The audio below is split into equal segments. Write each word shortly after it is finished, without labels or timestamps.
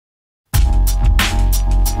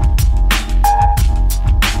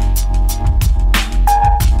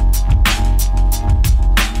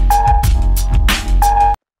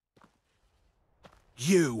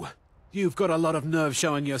You've got a lot of nerve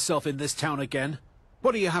showing yourself in this town again.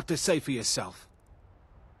 What do you have to say for yourself?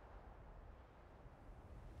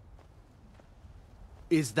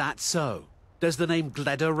 Is that so? Does the name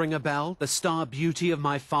Gleda ring a bell? The star beauty of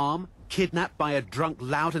my farm? Kidnapped by a drunk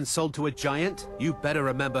lout and sold to a giant? You better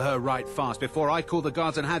remember her right fast before I call the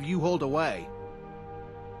guards and have you hauled away.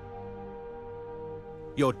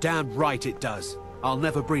 You're damn right it does. I'll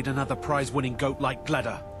never breed another prize-winning goat like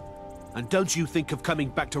Gleda. And don't you think of coming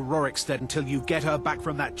back to Rorikstead until you get her back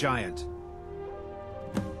from that giant.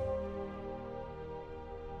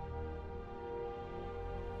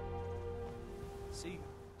 See?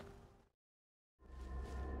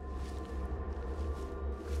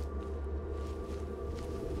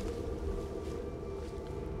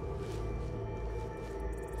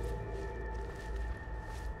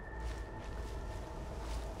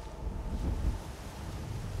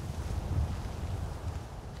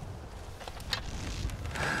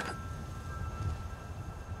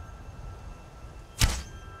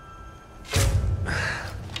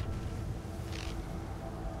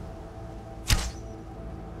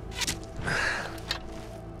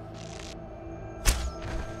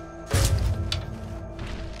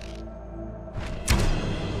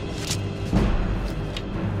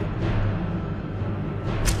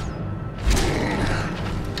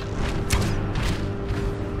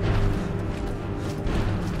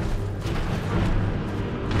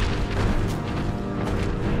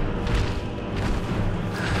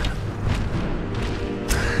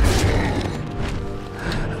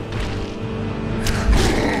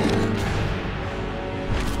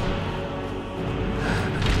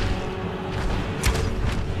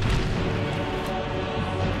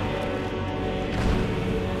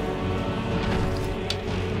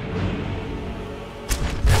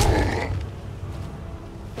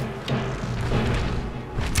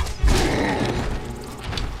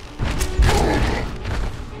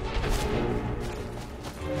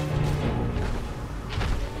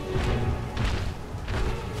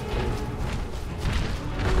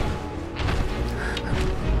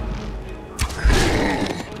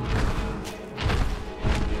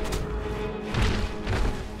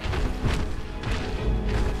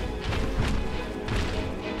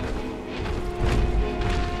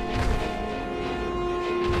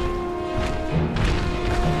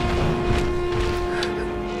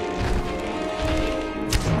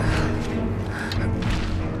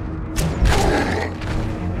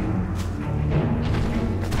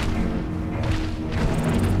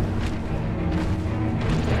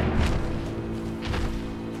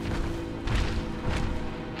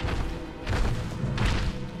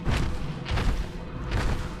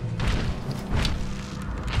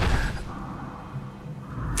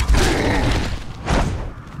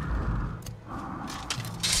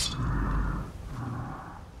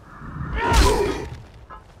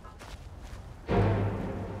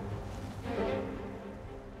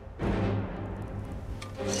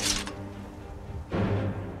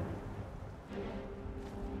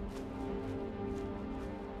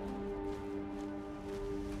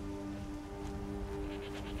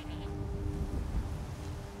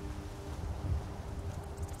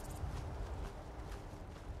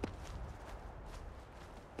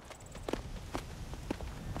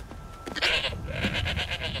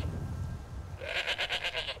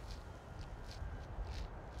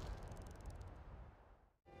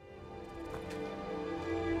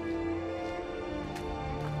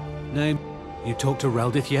 Name? You talked to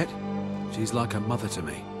Reldith yet? She's like a mother to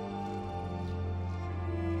me.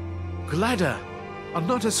 Gleda! I'm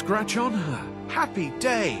not a scratch on her. Happy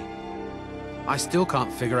day! I still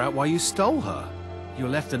can't figure out why you stole her. You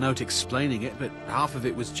left a note explaining it, but half of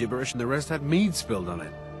it was gibberish and the rest had mead spilled on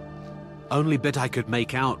it. Only bit I could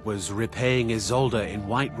make out was repaying Isolde in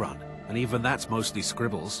Whiterun, and even that's mostly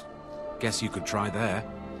scribbles. Guess you could try there.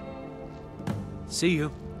 See you.